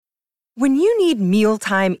When you need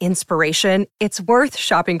mealtime inspiration, it's worth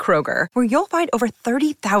shopping Kroger, where you'll find over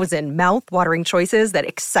 30,000 mouth-watering choices that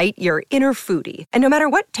excite your inner foodie. And no matter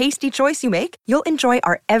what tasty choice you make, you'll enjoy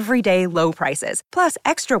our everyday low prices, plus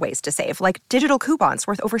extra ways to save, like digital coupons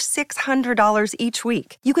worth over $600 each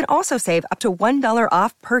week. You can also save up to $1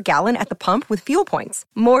 off per gallon at the pump with fuel points.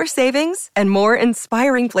 More savings and more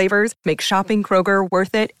inspiring flavors make shopping Kroger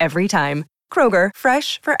worth it every time. Kroger,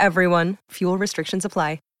 fresh for everyone. Fuel restrictions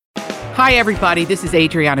apply. Hi, everybody. This is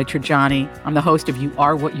Adriana Trajani. I'm the host of You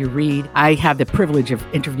Are What You Read. I have the privilege of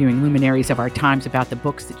interviewing luminaries of our times about the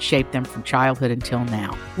books that shaped them from childhood until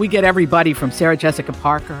now. We get everybody from Sarah Jessica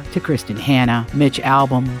Parker to Kristen Hanna, Mitch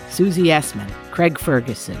Albom, Susie Essman, Craig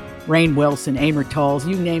Ferguson, Rainn Wilson, Amor Tolls,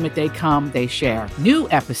 you name it, they come, they share. New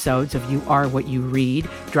episodes of You Are What You Read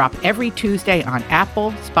drop every Tuesday on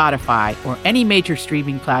Apple, Spotify, or any major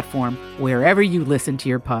streaming platform wherever you listen to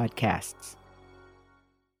your podcasts.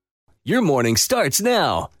 Your morning starts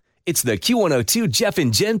now. It's the Q102 Jeff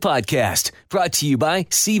and Jen podcast brought to you by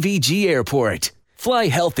CVG Airport. Fly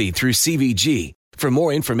healthy through CVG. For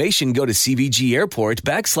more information, go to CVG Airport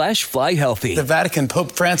 /fly healthy. The Vatican,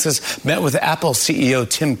 Pope Francis met with Apple CEO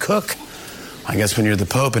Tim Cook. I guess when you're the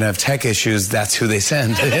Pope and have tech issues, that's who they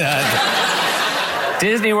send.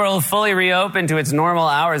 Disney World fully reopened to its normal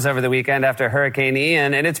hours over the weekend after Hurricane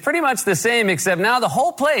Ian, and it's pretty much the same, except now the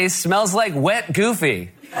whole place smells like wet Goofy.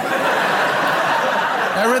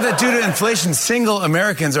 I read that due to inflation, single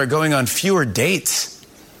Americans are going on fewer dates.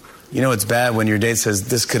 You know it's bad when your date says,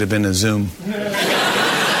 this could have been a Zoom.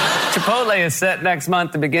 Chipotle is set next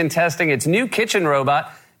month to begin testing its new kitchen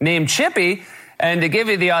robot named Chippy, and to give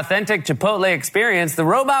you the authentic Chipotle experience, the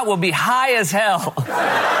robot will be high as hell.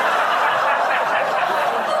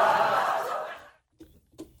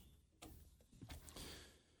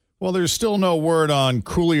 Well, there's still no word on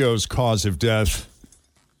Coolio's cause of death,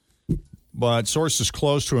 but sources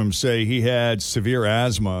close to him say he had severe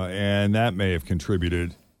asthma, and that may have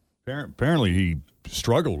contributed. Apparently, he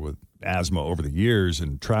struggled with asthma over the years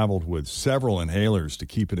and traveled with several inhalers to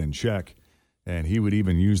keep it in check, and he would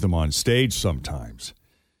even use them on stage sometimes.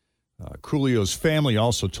 Coolio's family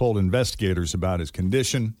also told investigators about his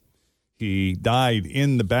condition. He died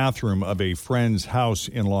in the bathroom of a friend's house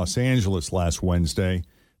in Los Angeles last Wednesday.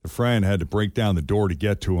 The friend had to break down the door to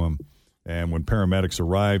get to him. And when paramedics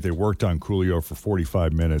arrived, they worked on Coolio for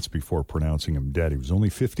 45 minutes before pronouncing him dead. He was only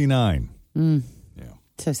 59. Yeah.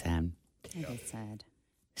 So sad. That is sad.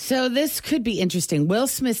 So this could be interesting. Will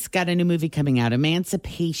Smith's got a new movie coming out,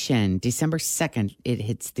 Emancipation. December 2nd, it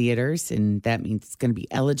hits theaters, and that means it's going to be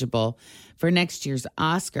eligible for next year's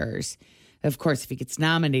Oscars. Of course, if he gets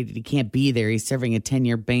nominated, he can't be there. He's serving a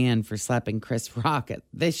 10-year ban for slapping Chris Rock at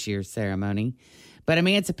this year's ceremony. But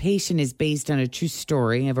Emancipation is based on a true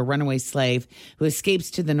story of a runaway slave who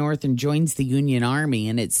escapes to the North and joins the Union Army,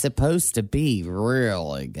 and it's supposed to be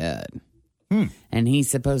really good. And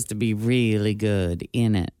he's supposed to be really good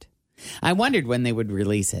in it. I wondered when they would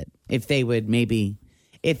release it, if they would maybe,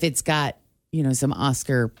 if it's got, you know, some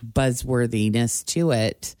Oscar buzzworthiness to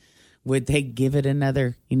it, would they give it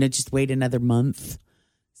another, just wait another month?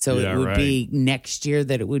 So it would be next year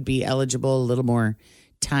that it would be eligible, a little more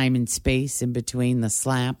time and space in between the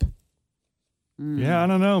slap. Yeah, I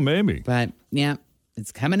don't know, maybe. But yeah,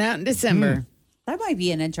 it's coming out in December. That might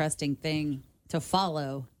be an interesting thing to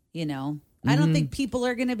follow, I don't think people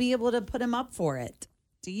are going to be able to put him up for it.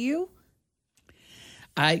 Do you?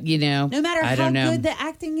 No matter how good the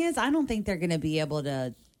acting is, I don't think they're going to be able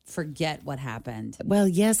to forget what happened. Well,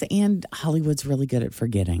 yes, and Hollywood's really good at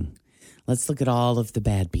forgetting. Let's look at all of the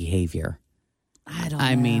bad behavior. I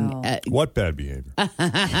don't know. What bad behavior?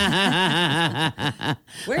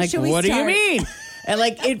 Where should we what start? do you mean? And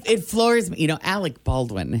it floors me. Alec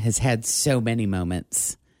Baldwin has had so many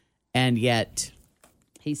moments, and yet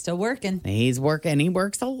he's still working. He's working. He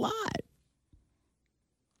works a lot.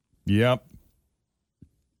 Yep.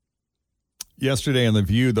 Yesterday on The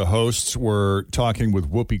View, the hosts were talking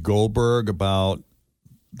with Whoopi Goldberg about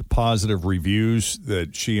the positive reviews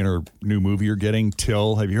that she and her new movie are getting,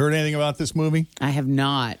 Till. Have you heard anything about this movie? I have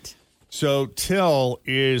not. So Till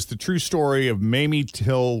is the true story of Mamie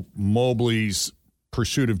Till Mobley's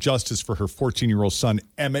pursuit of justice for her 14-year-old son,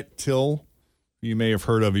 Emmett Till. You may have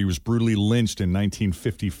heard of. He was brutally lynched in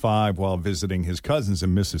 1955 while visiting his cousins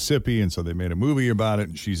in Mississippi, and so they made a movie about it,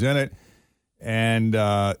 and she's in it. And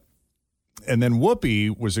then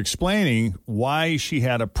Whoopi was explaining why she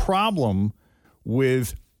had a problem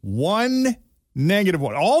with one negative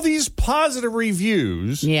one. All these positive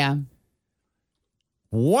reviews. Yeah.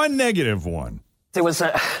 One negative one. There was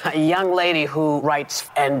a young lady who writes,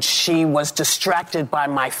 and she was distracted by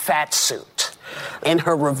my fat suit. in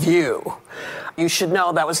her review. You should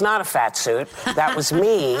know that was not a fat suit. That was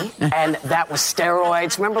me, and that was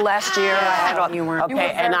steroids. Remember last year?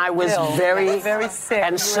 I was very sick.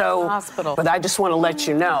 And so, but I just want to let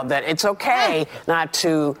you know that it's okay not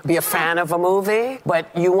to be a fan of a movie, but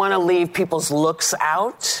you want to leave people's looks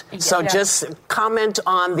out. So just comment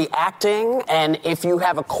on the acting, and if you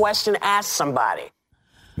have a question, ask somebody.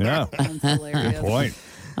 Yeah, good point.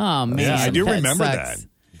 Oh, man. Yeah, I do remember sucks. that.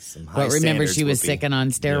 But remember she was sick and on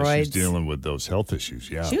steroids? Yeah, she's dealing with those health issues,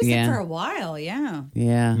 She was sick for a while, yeah.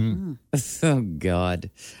 Yeah. Oh, God.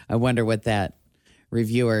 I wonder what that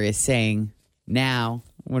reviewer is saying now.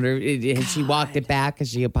 Has she walked it back? Has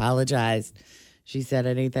she apologized? She said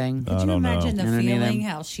anything? Could you imagine the feeling,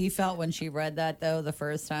 how she felt when she read that, though, the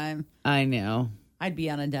first time? I know. I'd be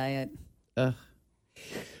on a diet. Ugh.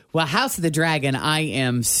 Well, House of the Dragon, I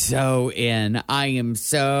am so in. I am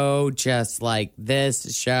so just like,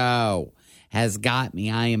 this show has got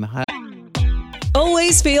me. I am.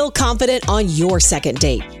 Always feel confident on your second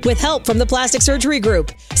date. With help from the Plastic Surgery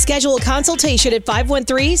Group. Schedule a consultation at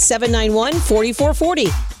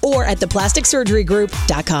 513-791-4440 or at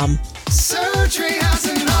theplasticsurgerygroup.com. Surgery has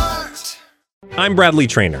an art. I'm Bradley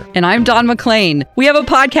Trainer. And I'm Don McClain. We have a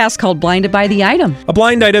podcast called Blinded by the Item. A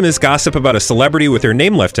blind item is gossip about a celebrity with their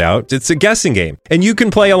name left out. It's a guessing game, and you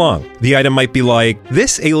can play along. The item might be like,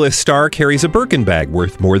 this A-list star carries a Birkin bag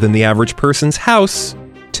worth more than the average person's house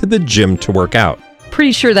to the gym to work out.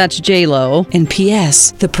 Pretty sure that's J-Lo. And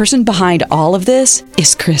P.S. the person behind all of this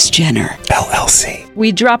is Kris Jenner, LLC.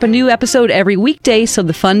 We drop a new episode every weekday so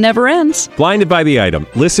the fun never ends. Blinded by the Item.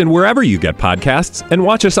 Listen wherever you get podcasts and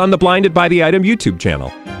watch us on the Blinded by the Item YouTube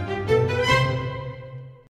channel.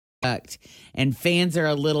 And fans are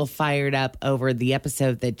a little fired up over the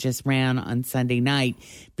episode that just ran on Sunday night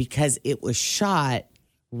because it was shot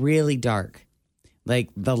really dark.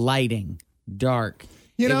 Like the lighting, dark.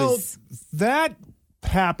 That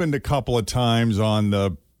happened a couple of times on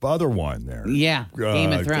the other one there. Yeah,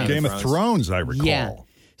 Game of Thrones. Game of Thrones, I recall. Yeah.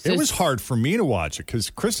 It was hard for me to watch it because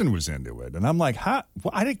Kristen was into it. And I'm like, I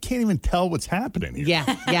can't even tell what's happening here.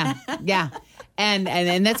 Yeah.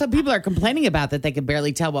 And that's what people are complaining about, that they could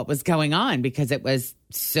barely tell what was going on because it was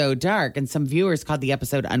so dark. And some viewers called the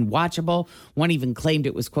episode unwatchable. One even claimed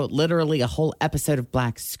it was, quote, literally a whole episode of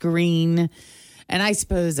black screen. And I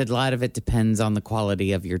suppose a lot of it depends on the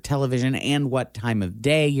quality of your television and what time of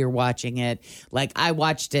day you're watching it. Like, I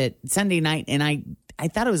watched it Sunday night, and I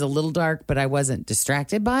thought it was a little dark, but I wasn't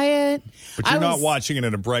distracted by it. But you're not watching it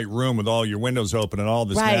in a bright room with all your windows open and all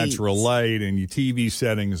this natural light, and your TV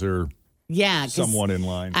settings are somewhat in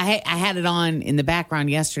line. I had it on in the background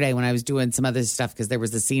yesterday when I was doing some other stuff because there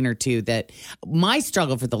was a scene or two that my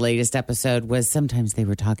struggle for the latest episode was sometimes they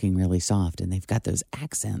were talking really soft and they've got those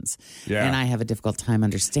accents. Yeah. And I have a difficult time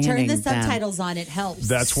understanding Turn the them. Subtitles on. It helps.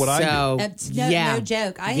 That's what I do. No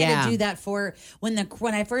joke. I had to do that for when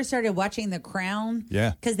I first started watching The Crown.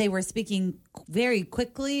 Yeah. Because they were speaking very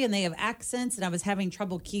quickly and they have accents and I was having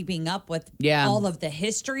trouble keeping up with all of the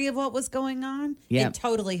history of what was going on. Yeah. It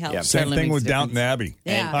totally helped. Yeah. Same thing with Downton Abbey.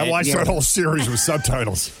 Yeah. I watched that whole series with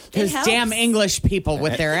subtitles. Those damn English people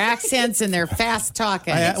with their accents and their fast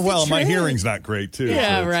talking. My hearing's not great, too.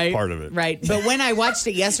 Yeah, so right. It's part of it. Right. But when I watched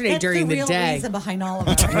it yesterday during the day. That's the real reason behind all of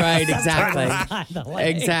it. Right, exactly.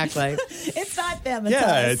 Exactly. It's not them. It's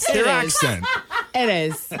it's their accent. It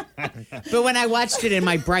is. But when I watched it in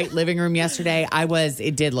my bright living room yesterday,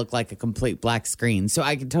 it did look like a complete black screen. So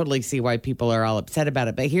I can totally see why people are all upset about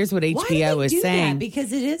it. But here's what HBO is saying.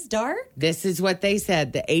 Because it is dark? This is what they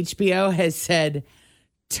said. The HBO has said,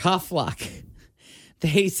 tough luck.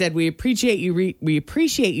 They said, we appreciate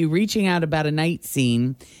you reaching out about a night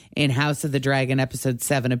scene in House of the Dragon episode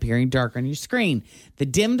 7 appearing dark on your screen. The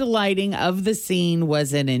dimmed lighting of the scene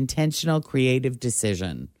was an intentional creative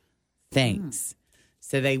decision. Thanks.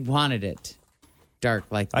 So they wanted it dark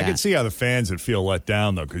like that. I can see how the fans would feel let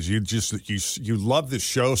down, though, because you love this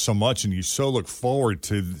show so much and you so look forward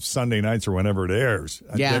to Sunday nights or whenever it airs.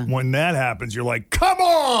 Yeah. When that happens, you're like, come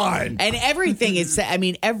on! And everything is,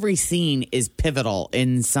 every scene is pivotal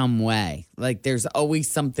in some way. Like, there's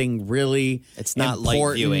always something really It's not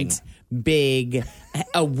light viewing. Big,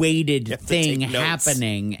 a weighted thing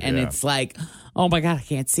happening. And it's like, oh my God, I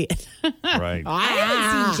can't see it. Right. I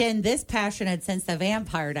haven't seen Jen this passionate since the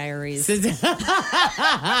Vampire Diaries. So funny.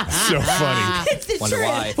 Wonder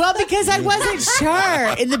why. Well, because I wasn't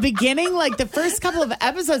sure in the beginning. Like the first couple of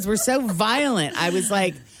episodes were so violent. I was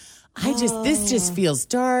like, This just feels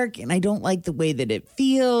dark, and I don't like the way that it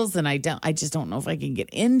feels, and I just don't know if I can get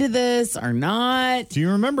into this or not. Do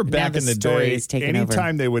you remember back in the day,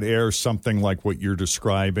 anytime over. they would air something like what you're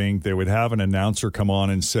describing, they would have an announcer come on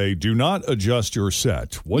and say, "Do not adjust your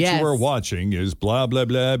set. What you are watching is blah, blah,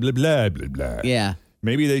 blah, blah, blah, blah, blah." Yeah.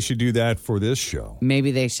 Maybe they should do that for this show. Maybe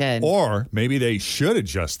they should. Or maybe they should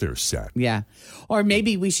adjust their set. Yeah. Or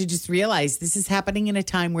maybe we should just realize this is happening in a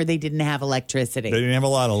time where they didn't have electricity. They didn't have a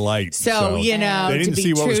lot of light. So they didn't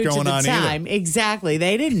see what was going on either. Exactly.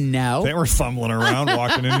 They didn't know. They were fumbling around,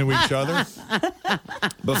 walking into each other.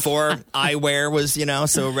 Before eyewear was,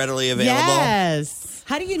 so readily available. Yes.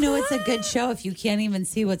 How do you know it's a good show if you can't even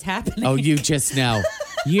see what's happening? Oh, you just know.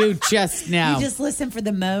 You just know. You just listen for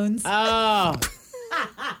the moans. Oh.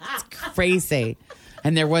 It's crazy.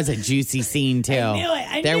 And there was a juicy scene, too. I knew it.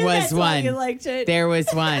 I there knew was that's one. why you liked it. There was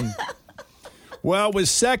one. Well, with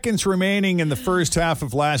seconds remaining in the first half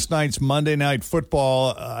of last night's Monday Night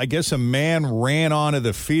Football, I guess a man ran onto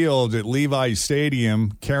the field at Levi's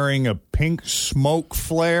Stadium carrying a pink smoke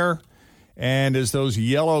flare. And as those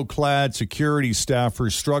yellow-clad security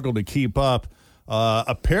staffers struggled to keep up,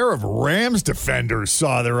 a pair of Rams defenders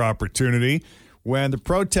saw their opportunity when the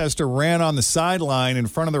protester ran on the sideline in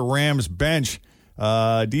front of the Rams bench.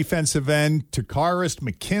 Defensive end Takaris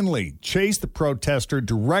McKinley chased the protester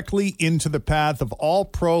directly into the path of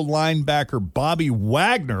all-pro linebacker Bobby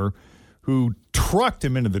Wagner, who trucked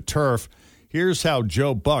him into the turf. Here's how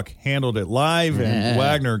Joe Buck handled it live, and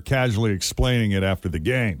Wagner casually explaining it after the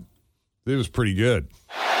game. It was pretty good.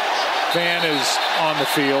 Fan is on the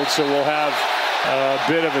field, so we'll have a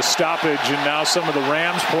bit of a stoppage, and now some of the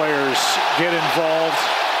Rams players get involved.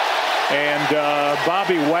 And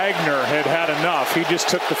Bobby Wagner had enough. He just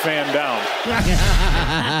took the fan down.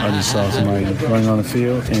 I just saw somebody running on the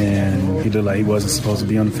field, and he looked like he wasn't supposed to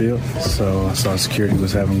be on the field. So I saw security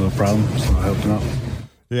was having a little problem, so I helped him out.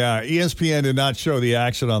 Yeah, ESPN did not show the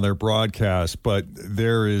action on their broadcast, but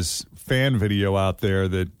there is fan video out there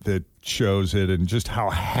that shows it, and just how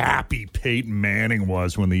happy Peyton Manning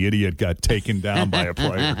was when the idiot got taken down by a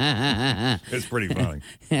player. It's pretty funny.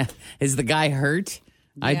 Is the guy hurt?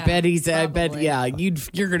 Yeah, I bet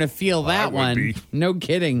you're going to feel that one. Be. No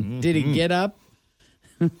kidding. Mm-hmm. Did he get up?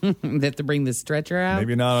 They have to bring the stretcher out?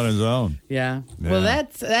 Maybe not on his own. Yeah. Well,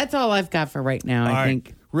 that's all I've got for right now, I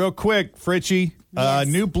think. Real quick, Fritchie,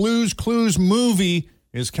 new Blues Clues movie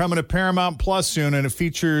is coming to Paramount Plus soon, and it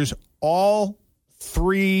features all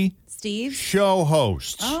three show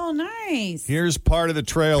hosts. Oh, nice. Here's part of the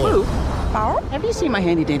trailer. Power? Have you seen my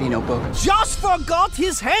handy-dandy notebook? Just forgot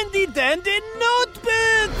his handy-dandy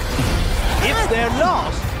notebook! If they're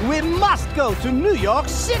lost, we must go to New York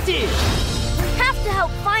City! We have to help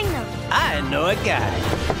find them. I know a guy.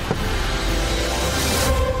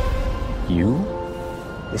 You?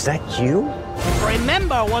 Is that you?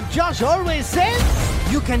 Remember what Josh always says?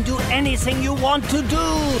 You can do anything you want to do.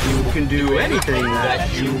 You can do anything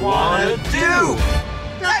that you want to do.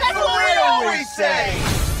 That's what we always say.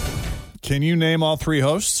 Can you name all three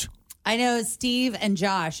hosts? I know Steve and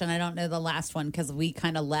Josh, and I don't know the last one because we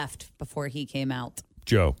kind of left before he came out.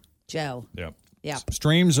 Joe. Yep.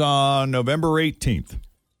 Streams on November 18th.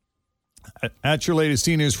 At your latest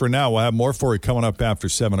news for now. We'll have more for you coming up after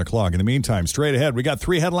 7 o'clock. In the meantime, straight ahead, we got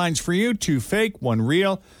 3 headlines for you, 2 fake, 1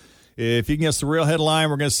 real. If you can guess the real headline,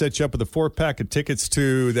 we're going to set you up with a 4-pack of tickets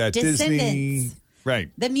to that Disney. Right.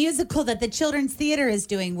 The musical that the Children's Theater is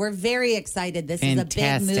doing. We're very excited. This is a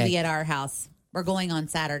big movie at our house. We're going on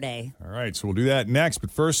Saturday. All right, so we'll do that next.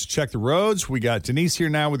 But first, check the roads. We got Denise here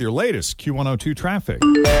now with your latest Q102 traffic.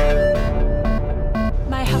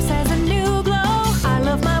 My house has a new glow. I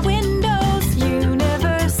love my windows.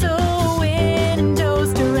 Universal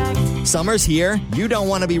Windows Direct. Summer's here. You don't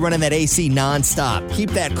want to be running that AC nonstop.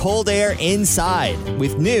 Keep that cold air inside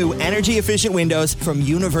with new energy-efficient windows from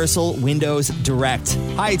Universal Windows Direct.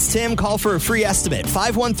 Hi, it's Tim. Call for a free estimate.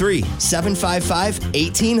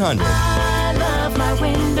 513-755-1800. I love my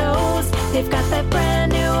windows. They've got that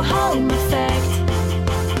brand new home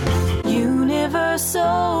effect.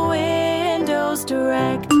 Universal Windows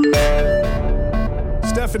Direct.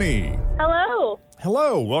 Stephanie. Hello.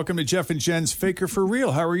 Hello. Welcome to Jeff and Jen's Faker for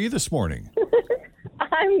Real. How are you this morning?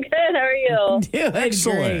 I'm good. How are you? Doing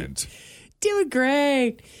Excellent. Doing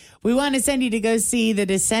great. We want to send you to go see the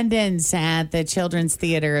Descendants at the Children's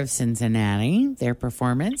Theater of Cincinnati. Their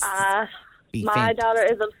performance. My daughter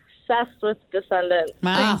is obsessed with Descendants.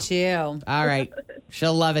 Mine too. All right.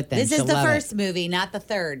 She'll love it then. This She'll is the love first movie, not the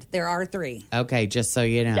third. There are 3. Okay, just so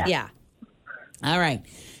you know. Yeah. All right.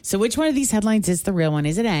 So which one of these headlines is the real one?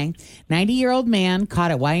 Is it A, 90-year-old man caught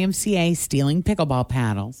at YMCA stealing pickleball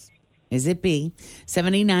paddles? Is it B,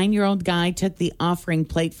 79-year-old guy took the offering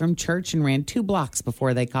plate from church and ran 2 blocks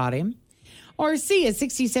before they caught him? Or C, a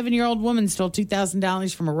 67-year-old woman stole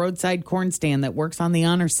 $2,000 from a roadside corn stand that works on the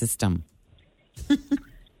honor system?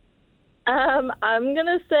 I'm going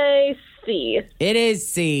to say C. It is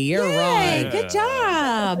C. You're Yay, right. good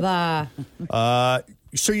job.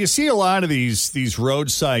 So you see a lot of these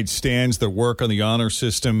roadside stands that work on the honor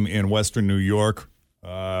system in Western New York,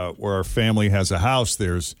 where our family has a house.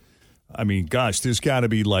 There's got to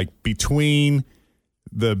be like between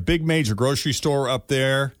the big major grocery store up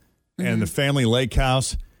there and the family lake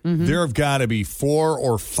house. There have got to be 4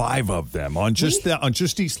 or 5 of them on just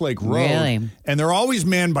East Lake Road. Really? And they're always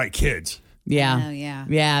manned by kids. Yeah. Oh, yeah.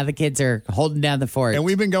 Yeah, the kids are holding down the fort. And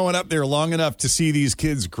we've been going up there long enough to see these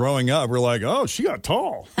kids growing up. We're like, oh, she got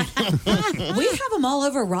tall. We have them all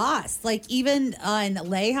over Ross. Like even on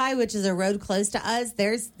Lehigh, which is a road close to us,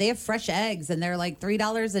 they have fresh eggs and they're like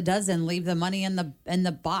 $3 a dozen. Leave the money in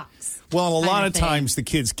the box. Well, a lot of times the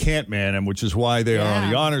kids can't man them, which is why they are on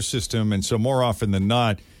the honor system. And so more often than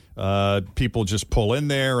not, people just pull in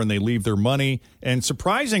there and they leave their money. And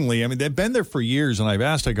surprisingly, I mean, they've been there for years. And I've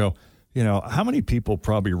asked, I go, how many people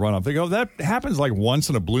probably run off? They go, that happens like once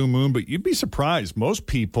in a blue moon, but you'd be surprised. Most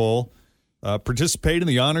people participate in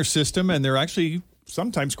the honor system, and they're actually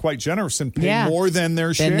sometimes quite generous and pay more than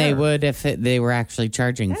their share. Than they would if they were actually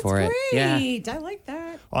charging for it. Great. I like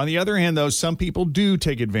that. On the other hand, though, some people do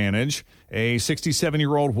take advantage. A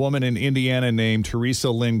 67-year-old woman in Indiana named Teresa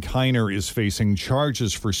Lynn Kiner is facing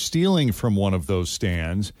charges for stealing from one of those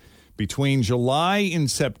stands. Between July and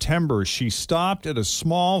September, she stopped at a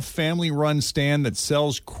small family-run stand that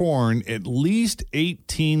sells corn at least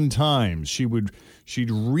 18 times. She'd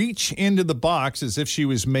reach into the box as if she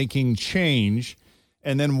was making change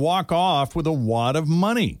and then walk off with a wad of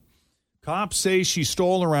money. Cops say she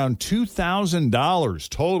stole around $2,000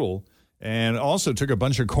 total and also took a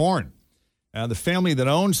bunch of corn. Now, the family that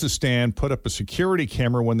owns the stand put up a security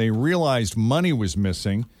camera when they realized money was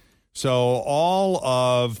missing. So all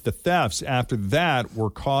of the thefts after that were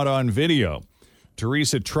caught on video.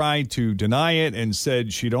 Teresa tried to deny it and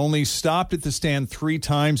said she'd only stopped at the stand 3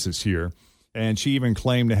 times this year. And she even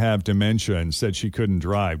claimed to have dementia and said she couldn't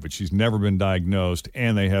drive, but she's never been diagnosed,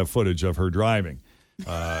 and they have footage of her driving.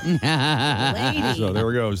 So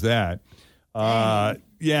there goes that.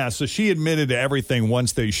 So she admitted to everything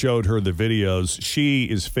once they showed her the videos. She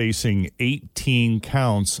is facing 18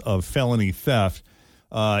 counts of felony theft.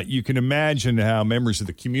 You can imagine how members of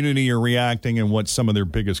the community are reacting and what some of their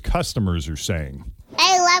biggest customers are saying.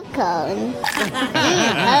 I love cones.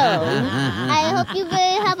 I hope you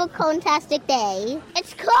have a cone-tastic day.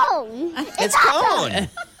 It's cone. It's awesome.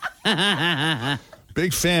 Cone.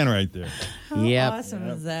 Big fan right there. How awesome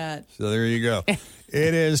is that? So there you go.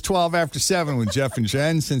 It is 12 after 7 with Jeff and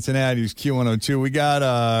Jen, Cincinnati's Q102. We got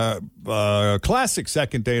a classic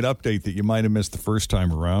second date update that you might have missed the first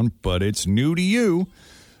time around, but it's new to you.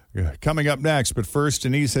 Coming up next, but first,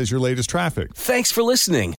 Denise has your latest traffic. Thanks for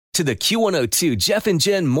listening to the Q102 Jeff and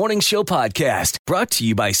Jen Morning Show podcast, brought to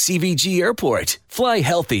you by CVG Airport. Fly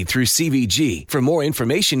healthy through CVG. For more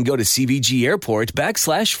information, go to CVG Airport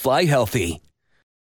 /fly healthy.